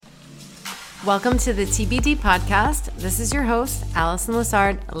Welcome to the TBD podcast. This is your host, Allison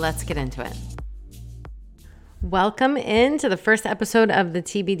Lessard. Let's get into it. Welcome into the first episode of the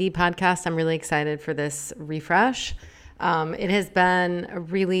TBD podcast. I'm really excited for this refresh. It has been a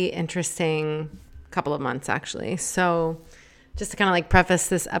really interesting couple of months, actually. So just to kind of like preface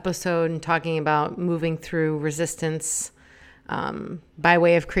this episode and talking about moving through resistance by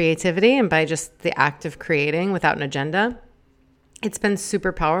way of creativity and by just the act of creating without an agenda. It's been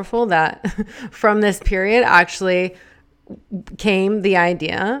super powerful that from this period actually came the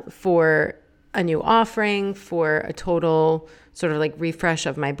idea for a new offering, for a total sort of like refresh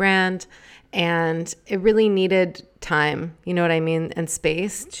of my brand. And it really needed time, you know what I mean, and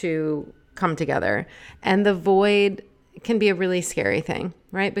space to come together. And the void can be a really scary thing,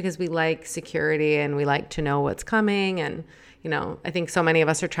 right? Because we like security and we like to know what's coming. And, you know, I think so many of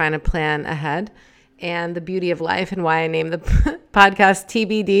us are trying to plan ahead. And the beauty of life and why I named the podcast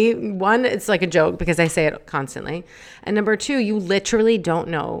TBD. One, it's like a joke because I say it constantly. And number two, you literally don't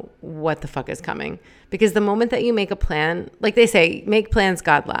know what the fuck is coming. Because the moment that you make a plan, like they say, make plans,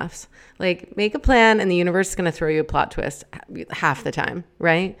 God laughs. Like make a plan and the universe is going to throw you a plot twist half the time,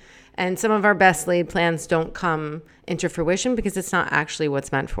 right? And some of our best laid plans don't come into fruition because it's not actually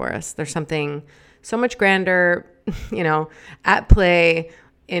what's meant for us. There's something so much grander, you know, at play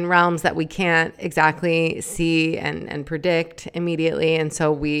in realms that we can't exactly see and predict immediately. And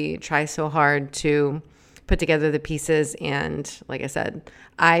so we try so hard to put together the pieces. And like I said,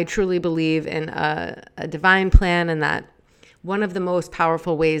 I truly believe in a divine plan, and that one of the most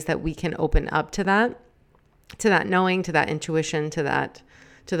powerful ways that we can open up to that knowing, to that intuition, to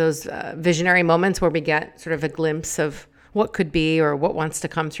those visionary moments where we get sort of a glimpse of what could be or what wants to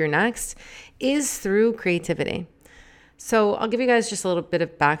come through next is through creativity. So I'll give you guys just a little bit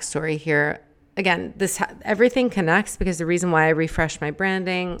of backstory here. Again, everything connects because the reason why I refreshed my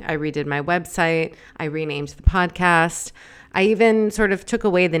branding, I redid my website, I renamed the podcast. I even sort of took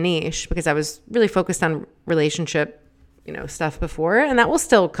away the niche because I was really focused on relationship, stuff before, and that will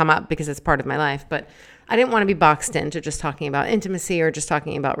still come up because it's part of my life. But I didn't want to be boxed into just talking about intimacy or just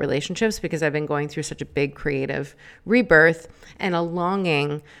talking about relationships because I've been going through such a big creative rebirth and a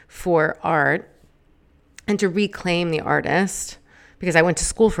longing for art and to reclaim the artist, because I went to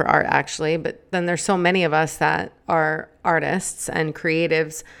school for art actually, but then there's so many of us that are artists and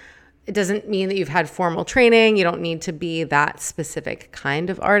creatives. It doesn't mean that you've had formal training. You don't need to be that specific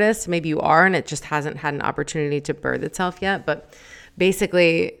kind of artist. Maybe you are, and it just hasn't had an opportunity to birth itself yet. But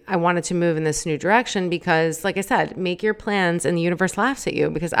basically, I wanted to move in this new direction because, like I said, make your plans and the universe laughs at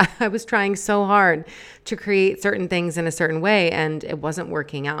you, because I was trying so hard to create certain things in a certain way and it wasn't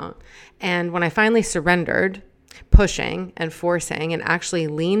working out. And when I finally surrendered, pushing and forcing, and actually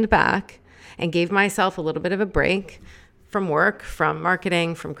leaned back and gave myself a little bit of a break from work, from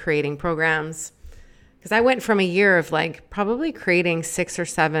marketing, from creating programs, because I went from a year of like probably creating 6 or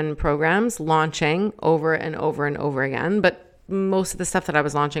 7 programs, launching over and over and over again, but most of the stuff that I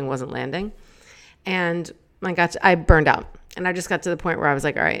was launching wasn't landing. And I burned out. And I just got to the point where I was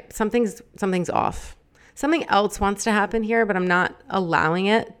like, all right, something's off. Something else wants to happen here, but I'm not allowing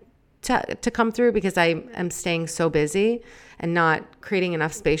it to come through because I am staying so busy and not creating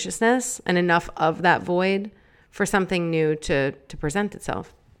enough spaciousness and enough of that void for something new to present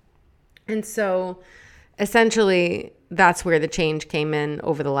itself. And so essentially that's where the change came in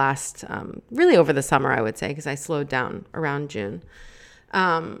over the last, really over the summer, I would say, because I slowed down around June.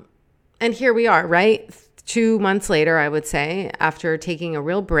 And here we are, right? 2 months later, I would say, after taking a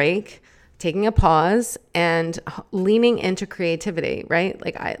real break, taking a pause and leaning into creativity, right?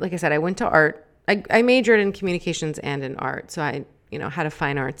 Like I said, I went to art. I majored in communications and in art. So I, had a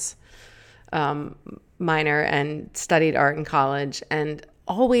fine arts minor and studied art in college, and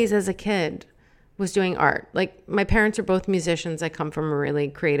always as a kid was doing art. Like my parents are both musicians. I come from a really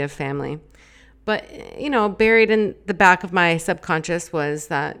creative family. But, buried in the back of my subconscious was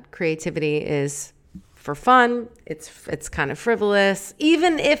that creativity is for fun. It's kind of frivolous.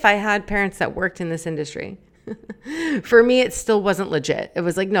 Even if I had parents that worked in this industry, for me, it still wasn't legit. It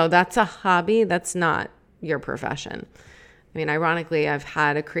was like, no, that's a hobby. That's not your profession. I mean, ironically, I've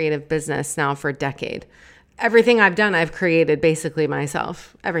had a creative business now for a decade. Everything I've done, I've created basically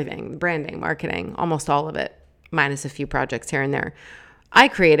myself. Everything, branding, marketing, almost all of it, minus a few projects here and there. I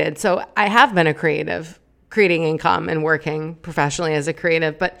created. So I have been a creative, creating income and working professionally as a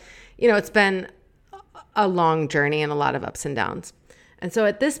creative. But, it's been a long journey and a lot of ups and downs. And so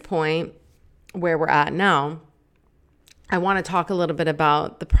at this point where we're at now, I want to talk a little bit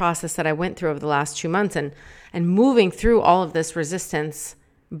about the process that I went through over the last 2 months and moving through all of this resistance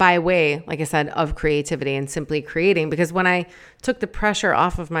by way, like I said, of creativity and simply creating. Because when I took the pressure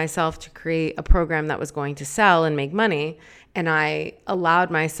off of myself to create a program that was going to sell and make money, and I allowed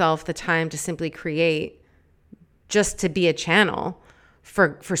myself the time to simply create, just to be a channel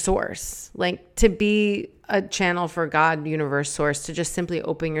for source, like to be a channel for God, universe, source, to just simply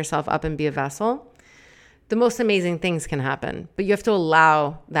open yourself up and be a vessel, the most amazing things can happen. But you have to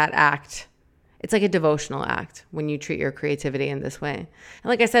allow that act. It's like a devotional act when you treat your creativity in this way. And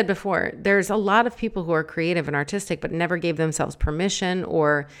like I said before, there's a lot of people who are creative and artistic, but never gave themselves permission,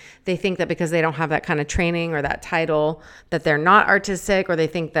 or they think that because they don't have that kind of training or that title, that they're not artistic, or they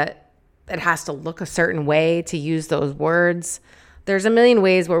think that it has to look a certain way to use those words. There's a million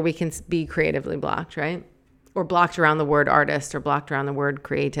ways where we can be creatively blocked, right? Or blocked around the word artist, or blocked around the word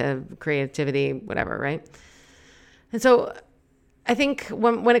creativity, whatever, right? And so I think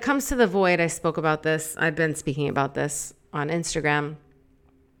when it comes to the void, I spoke about this. I've been speaking about this on Instagram.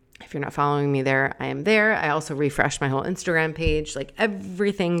 If you're not following me there, I am there. I also refreshed my whole Instagram page. Like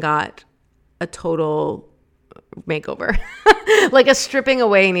everything got a total makeover. Like a stripping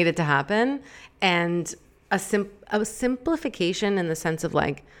away needed to happen. And a simplification in the sense of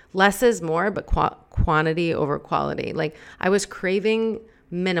like less is more, but quantity over quality. Like I was craving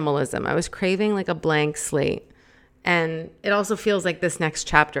minimalism. I was craving like a blank slate. And it also feels like this next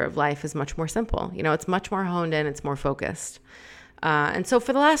chapter of life is much more simple. You know, it's much more honed in, it's more focused. And so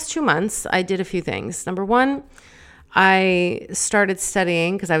for the last 2 months, I did a few things. Number one, I started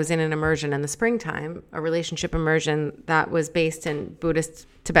studying, because I was in an immersion in the springtime, a relationship immersion that was based in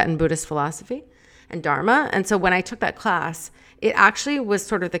Tibetan Buddhist philosophy and Dharma. And so when I took that class, it actually was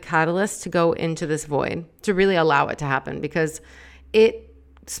sort of the catalyst to go into this void, to really allow it to happen, because it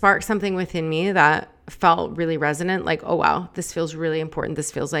sparked something within me that felt really resonant. Like, oh, wow, this feels really important.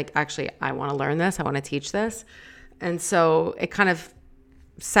 This feels like, actually, I want to learn this. I want to teach this. And so it kind of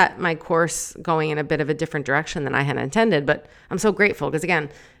set my course going in a bit of a different direction than I had intended. But I'm so grateful because, again,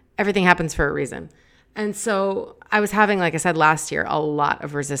 everything happens for a reason. And so I was having, like I said, last year, a lot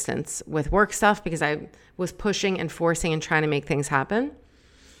of resistance with work stuff because I was pushing and forcing and trying to make things happen.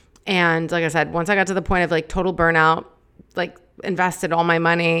 And like I said, once I got to the point of like total burnout, like invested all my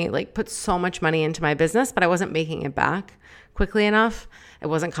money, like put so much money into my business, but I wasn't making it back quickly enough. It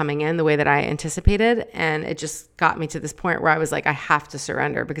wasn't coming in the way that I anticipated. And it just got me to this point where I was like, I have to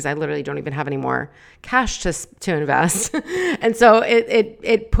surrender because I literally don't even have any more cash to invest. And so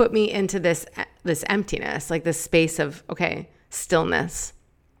it put me into this emptiness, like this space of, okay, stillness.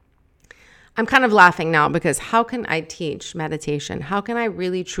 I'm kind of laughing now because how can I teach meditation? How can I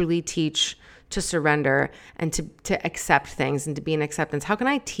really truly teach to surrender and to accept things and to be in acceptance? How can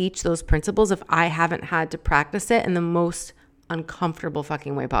I teach those principles if I haven't had to practice it in the most uncomfortable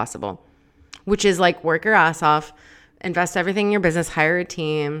fucking way possible? Which is like work your ass off, invest everything in your business, hire a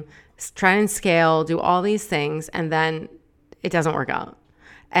team, try and scale, do all these things, and then it doesn't work out.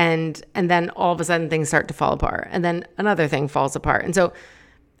 And then all of a sudden things start to fall apart. And then another thing falls apart. And so,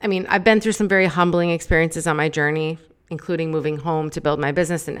 I mean, I've been through some very humbling experiences on my journey, including moving home to build my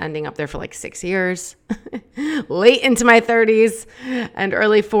business and ending up there for like 6 years, late into my 30s and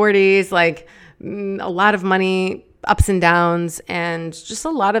early 40s, like a lot of money, ups and downs, and just a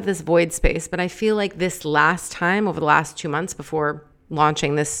lot of this void space. But I feel like this last time, over the last 2 months before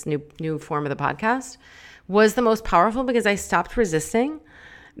launching this new form of the podcast, was the most powerful because I stopped resisting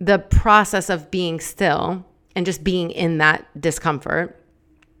the process of being still and just being in that discomfort.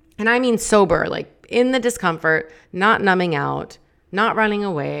 And I mean sober, like in the discomfort, not numbing out, not running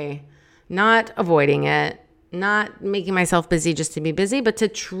away, not avoiding it, not making myself busy just to be busy, but to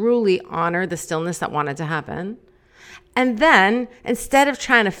truly honor the stillness that wanted to happen. And then instead of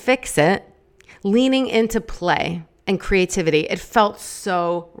trying to fix it, leaning into play and creativity. It felt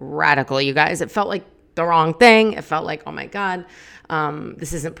so radical, you guys. It felt like the wrong thing. It felt like, oh my God,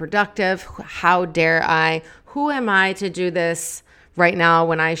 this isn't productive. How dare I? Who am I to do this right now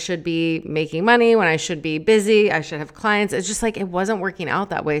when I should be making money, when I should be busy, I should have clients? It's just like it wasn't working out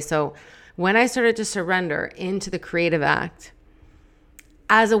that way. So when I started to surrender into the creative act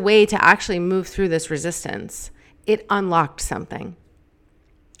as a way to actually move through this resistance, it unlocked something.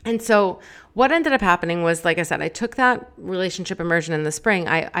 And so what ended up happening was, like I said, I took that relationship immersion in the spring.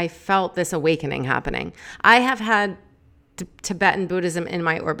 I felt this awakening happening. I have had Tibetan Buddhism in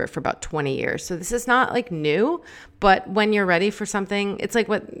my orbit for about 20 years. So this is not like new, but when you're ready for something, it's like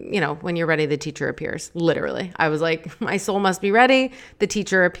when you're ready, the teacher appears. Literally. I was like, my soul must be ready. The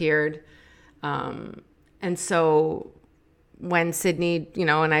teacher appeared. And so when Sydney,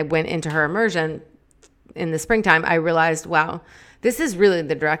 and I went into her immersion in the springtime, I realized, wow, this is really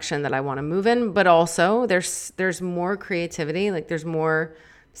the direction that I want to move in. But also there's more creativity. Like there's more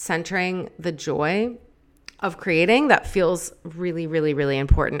centering the joy of creating that feels really, really, really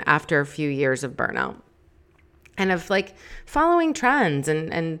important after a few years of burnout. And of like following trends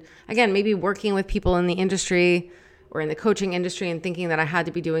and again, maybe working with people in the industry or in the coaching industry and thinking that I had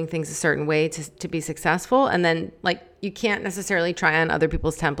to be doing things a certain way to be successful. And then like, you can't necessarily try on other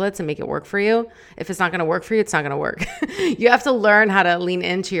people's templates and make it work for you. If it's not going to work for you, it's not going to work. You have to learn how to lean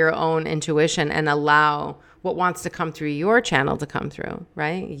into your own intuition and allow what wants to come through your channel to come through,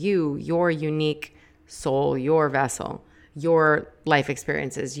 right? Your unique soul, your vessel, your life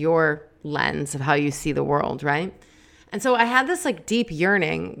experiences, your lens of how you see the world, right? And so I had this like deep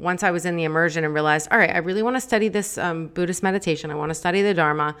yearning once I was in the immersion and realized, all right, I really want to study this Buddhist meditation. I want to study the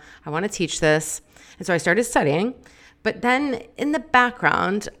Dharma. I want to teach this. And so I started studying. But then in the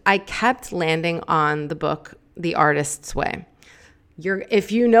background, I kept landing on the book, The Artist's Way.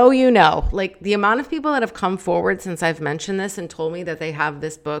 If you know, you know. Like the amount of people that have come forward since I've mentioned this and told me that they have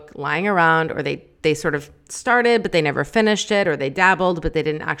this book lying around, or they sort of started, but they never finished it, or they dabbled, but they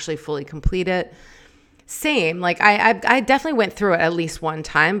didn't actually fully complete it. Same. Like I definitely went through it at least one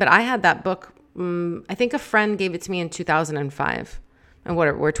time, but I had that book. I think a friend gave it to me in 2005, and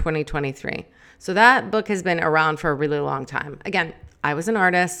we're 2023. So that book has been around for a really long time. Again, I was an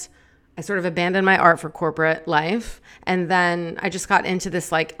artist. I sort of abandoned my art for corporate life. And then I just got into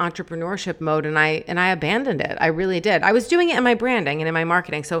this like entrepreneurship mode and I abandoned it. I really did. I was doing it in my branding and in my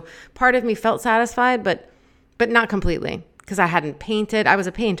marketing. So part of me felt satisfied, but not completely, because I hadn't painted. I was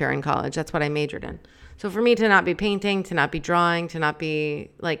a painter in college. That's what I majored in. So for me to not be painting, to not be drawing, to not be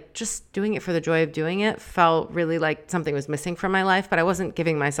like just doing it for the joy of doing it felt really like something was missing from my life, but I wasn't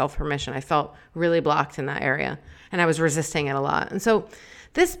giving myself permission. I felt really blocked in that area and I was resisting it a lot. And so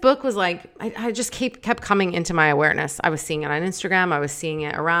this book was like, I just kept coming into my awareness. I was seeing it on Instagram. I was seeing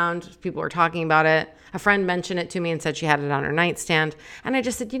it around. People were talking about it. A friend mentioned it to me and said she had it on her nightstand. And I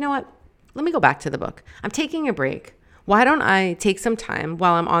just said, you know what? Let me go back to the book. I'm taking a break. Why don't I take some time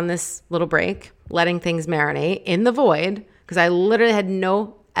while I'm on this little break, letting things marinate in the void, because I literally had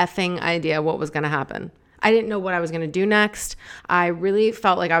no effing idea what was going to happen. I didn't know what I was going to do next. I really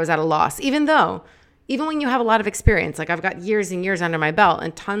felt like I was at a loss, even when you have a lot of experience, like I've got years and years under my belt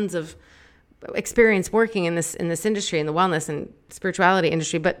and tons of experience working in this industry, in the wellness and spirituality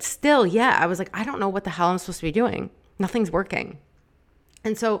industry. But still, yeah, I was like, I don't know what the hell I'm supposed to be doing. Nothing's working.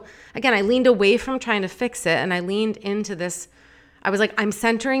 And so again, I leaned away from trying to fix it and I leaned into this. I was like, I'm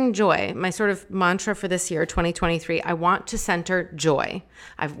centering joy. My sort of mantra for this year, 2023, I want to center joy.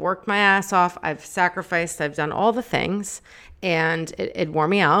 I've worked my ass off. I've sacrificed. I've done all the things and it wore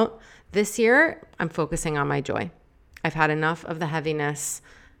me out. This year, I'm focusing on my joy. I've had enough of the heaviness.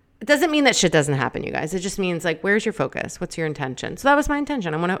 It doesn't mean that shit doesn't happen, you guys. It just means like, where's your focus? What's your intention? So that was my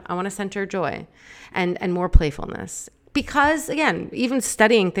intention. I want to center joy and more playfulness. Because again, even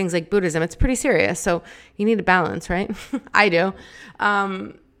studying things like Buddhism, it's pretty serious. So you need a balance, right? I do.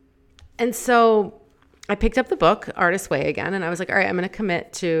 And so I picked up the book, Artist's Way, again. And I was like, all right, I'm going to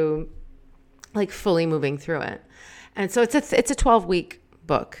commit to like fully moving through it. And so it's a 12-week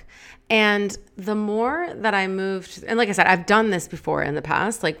book. And the more that I moved, and like I said, I've done this before in the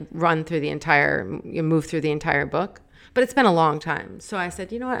past, like move through the entire book, but it's been a long time. So I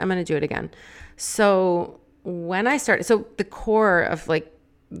said, you know what, I'm going to do it again. So when I started, so the core of like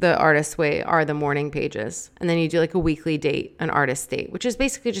the Artist's Way are the morning pages. And then you do like a weekly date, an artist date, which is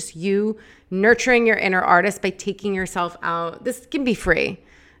basically just you nurturing your inner artist by taking yourself out. This can be free.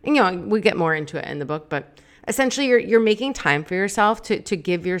 And, you know, we get more into it in the book, but essentially you're making time for yourself to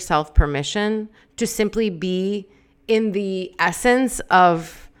give yourself permission to simply be in the essence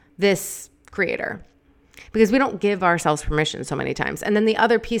of this creator. Because we don't give ourselves permission so many times. And then the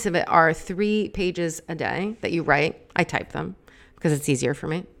other piece of it are 3 pages a day that you write. I type them because it's easier for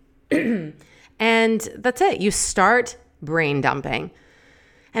me. And that's it. You start brain dumping.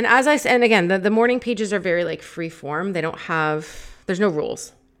 And and again, the morning pages are very like free form. There's no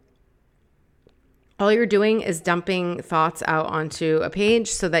rules. All you're doing is dumping thoughts out onto a page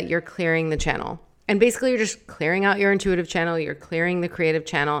so that you're clearing the channel. And basically you're just clearing out your intuitive channel. You're clearing the creative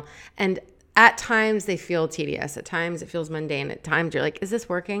channel. And at times they feel tedious. At times it feels mundane. At times you're like, is this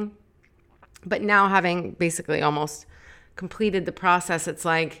working? But now having basically almost completed the process, it's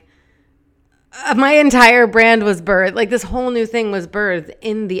like my entire brand was birthed. Like this whole new thing was birthed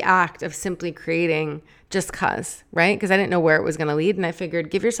in the act of simply creating just cause, right? Because I didn't know where it was going to lead. And I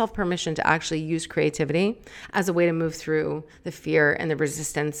figured give yourself permission to actually use creativity as a way to move through the fear and the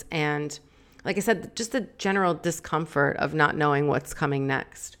resistance. And like I said, just the general discomfort of not knowing what's coming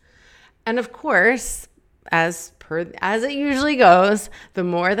next. And of course, as it usually goes, the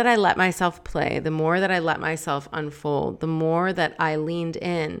more that I let myself play, the more that I let myself unfold, the more that I leaned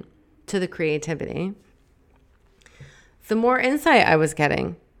in to the creativity, the more insight I was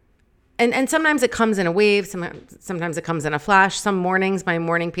getting. And sometimes it comes in a wave, sometimes it comes in a flash. Some mornings, my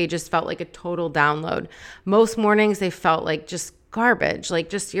morning pages felt like a total download. Most mornings, they felt like just garbage, like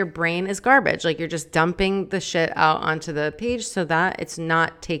just your brain is garbage. Like you're just dumping the shit out onto the page so that it's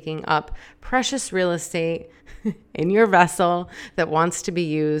not taking up precious real estate in your vessel that wants to be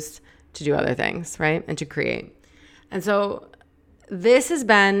used to do other things, right? And to create. And so this has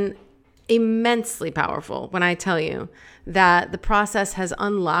been immensely powerful when I tell you that the process has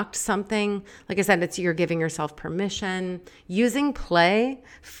unlocked something. Like I said, you're giving yourself permission. Using play,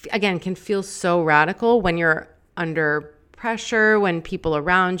 again, can feel so radical when you're under pressure, when people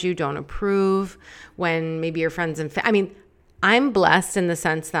around you don't approve, when maybe your friends and I'm blessed in the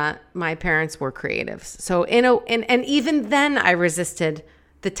sense that my parents were creatives. So and even then I resisted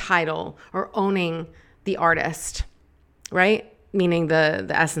the title or owning the artist, right? Meaning the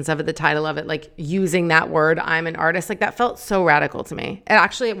essence of it, the title of it, like using that word, I'm an artist, like that felt so radical to me. It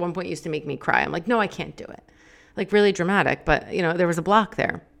actually at one point used to make me cry. I'm like, no, I can't do it. Like really dramatic, but there was a block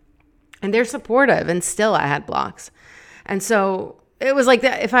there. And they're supportive, and still I had blocks. And so it was like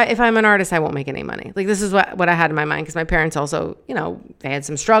that. If I'm an artist, I won't make any money. Like this is what I had in my mind, because my parents also, they had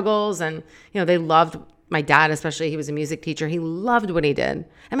some struggles, and they loved my dad, especially. He was a music teacher. He loved what he did.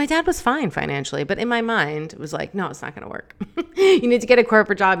 And my dad was fine financially, but in my mind it was like, no, it's not going to work. You need to get a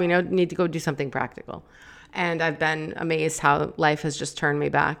corporate job, need to go do something practical. And I've been amazed how life has just turned me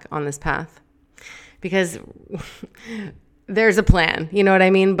back on this path, because there's a plan, you know what I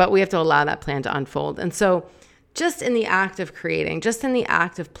mean? But we have to allow that plan to unfold. And so just in the act of creating, just in the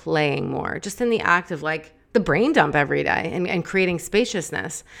act of playing more, just in the act of like the brain dump every day and creating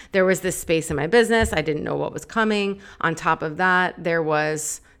spaciousness. There was this space in my business. I didn't know what was coming. On top of that, there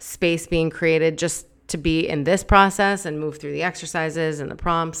was space being created just to be in this process and move through the exercises and the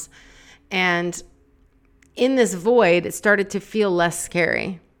prompts. And in this void, it started to feel less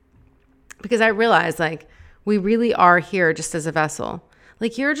scary, because I realized like we really are here just as a vessel.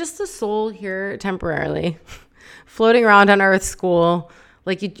 Like you're just a soul here temporarily, floating around on Earth School.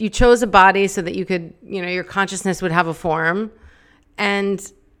 Like you chose a body so that you could, your consciousness would have a form, and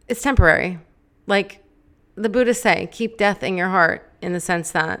it's temporary. Like the Buddhists say, keep death in your heart, in the sense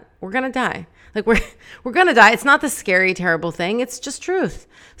that we're going to die. Like we're going to die. It's not the scary, terrible thing. It's just truth.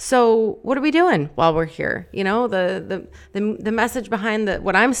 So what are we doing while we're here? The message behind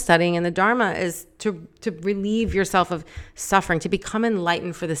what I'm studying in the Dharma is to relieve yourself of suffering, to become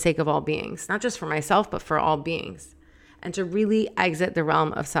enlightened for the sake of all beings, not just for myself, but for all beings, and to really exit the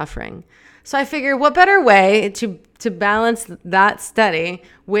realm of suffering. So I figure, what better way to balance that study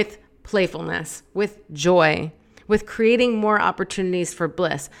with playfulness, with joy, with creating more opportunities for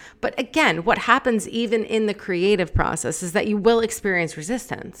bliss. But again, what happens even in the creative process is that you will experience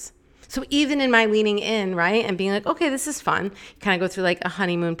resistance. So even in my leaning in, right, and being like, okay, this is fun, you kind of go through like a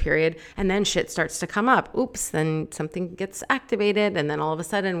honeymoon period, and then shit starts to come up. Oops, then something gets activated, and then all of a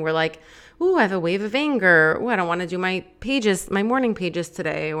sudden we're like, ooh, I have a wave of anger. Ooh, I don't want to do my morning pages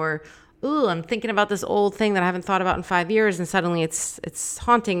today. Or, ooh, I'm thinking about this old thing that I haven't thought about in 5 years, and suddenly it's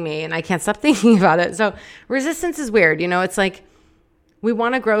haunting me, and I can't stop thinking about it. So resistance is weird. It's like we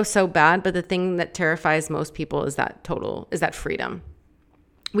want to grow so bad, but the thing that terrifies most people is that freedom.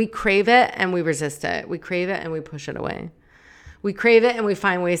 We crave it and we resist it. We crave it and we push it away. We crave it and we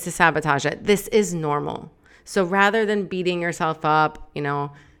find ways to sabotage it. This is normal. So rather than beating yourself up,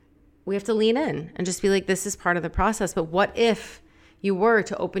 we have to lean in and just be like, this is part of the process. But what if you were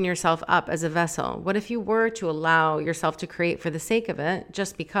to open yourself up as a vessel? What if you were to allow yourself to create for the sake of it,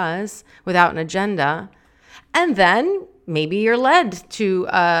 just because, without an agenda? And then maybe you're led to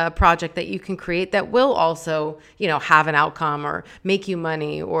a project that you can create that will also, have an outcome or make you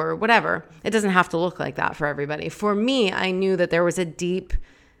money or whatever. It doesn't have to look like that for everybody. For me, I knew that there was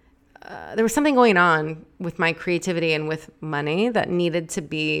there was something going on with my creativity and with money that needed to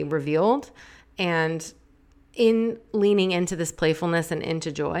be revealed. And in leaning into this playfulness and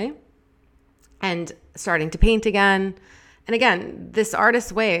into joy and starting to paint again. And again, this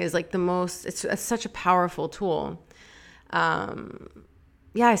artist way is like it's such a powerful tool.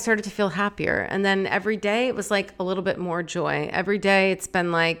 I started to feel happier. And then every day it was like a little bit more joy. Every day it's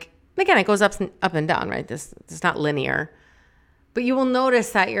been like, again, it goes up and down, right? It's not linear. But you will notice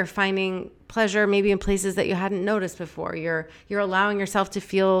that you're finding pleasure maybe in places that you hadn't noticed before. You're allowing yourself to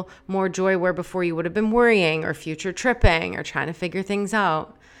feel more joy where before you would have been worrying or future tripping or trying to figure things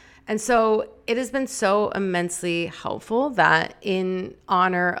out. And so it has been so immensely helpful that in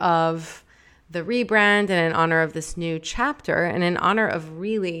honor of the rebrand and in honor of this new chapter and in honor of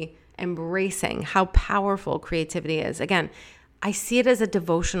really embracing how powerful creativity is. Again, I see it as a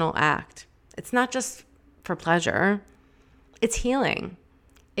devotional act. It's not just for pleasure. It's healing.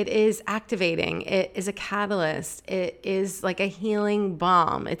 It is activating. It is a catalyst. It is like a healing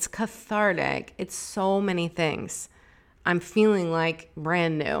balm. It's cathartic. It's so many things. I'm feeling like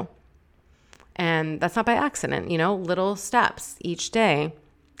brand new. And that's not by accident. Little steps each day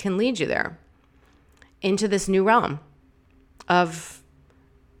can lead you there into this new realm of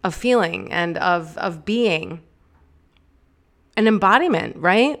feeling and of being an embodiment,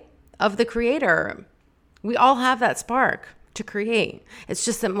 right? Of the creator. We all have that spark to create. It's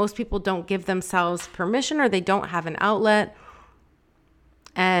just that most people don't give themselves permission, or they don't have an outlet.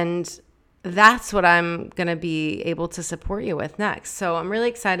 And that's what I'm going to be able to support you with next. So I'm really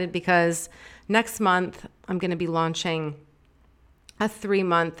excited because next month I'm going to be launching a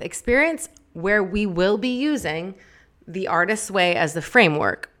 3-month experience where we will be using the Artist's Way as the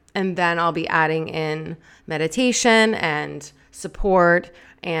framework. And then I'll be adding in meditation and support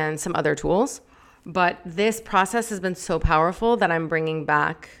and some other tools. But this process has been so powerful that I'm bringing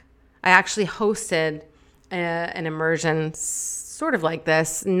back. I actually hosted an immersion sort of like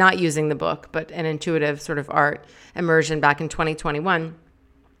this, not using the book, but an intuitive sort of art immersion back in 2021.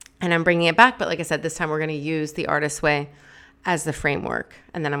 And I'm bringing it back. But like I said, this time we're going to use the Artist's Way as the framework.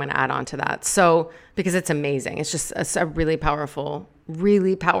 And then I'm going to add on to that. So because it's amazing. It's a really powerful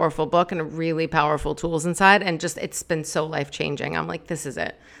book and really powerful tools inside. And just, it's been so life-changing. I'm like, this is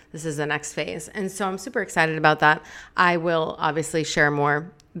it. This is the next phase. And so I'm super excited about that. I will obviously share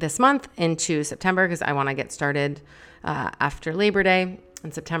more this month into September because I want to get started after Labor Day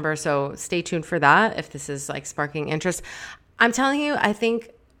in September. So stay tuned for that if this is like sparking interest. I'm telling you, I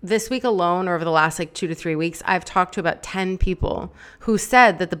think this week alone, or over the last 2 to 3 weeks, I've talked to about 10 people who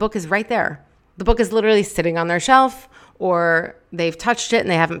said that the book is right there. The book is literally sitting on their shelf, or they've touched it and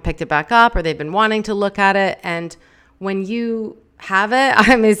they haven't picked it back up, or they've been wanting to look at it. And when you have it,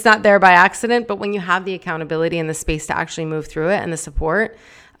 I mean, it's not there by accident, but when you have the accountability and the space to actually move through it and the support,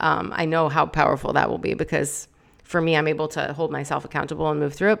 I know how powerful that will be, because for me, I'm able to hold myself accountable and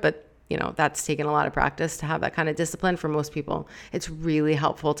move through it. But that's taken a lot of practice to have that kind of discipline. For most people, it's really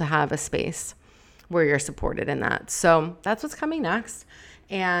helpful to have a space where you're supported in that. So that's what's coming next,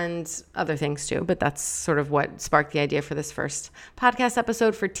 and other things too. But that's sort of what sparked the idea for this first podcast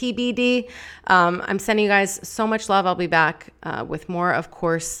episode for TBD. I'm sending you guys so much love. I'll be back with more, of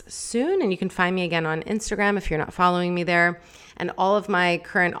course, soon. And you can find me again on Instagram if you're not following me there. And all of my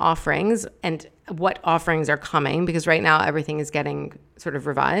current offerings and what offerings are coming, because right now everything is getting sort of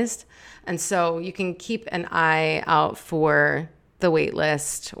revised. And so you can keep an eye out for the wait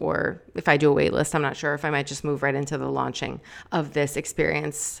list, or if I do a wait list, I'm not sure if I might just move right into the launching of this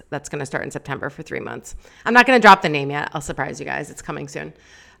experience that's going to start in September for 3 months. I'm not going to drop the name yet. I'll surprise you guys. It's coming soon.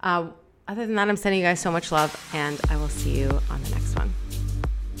 Other than that, I'm sending you guys so much love, and I will see you on the next one.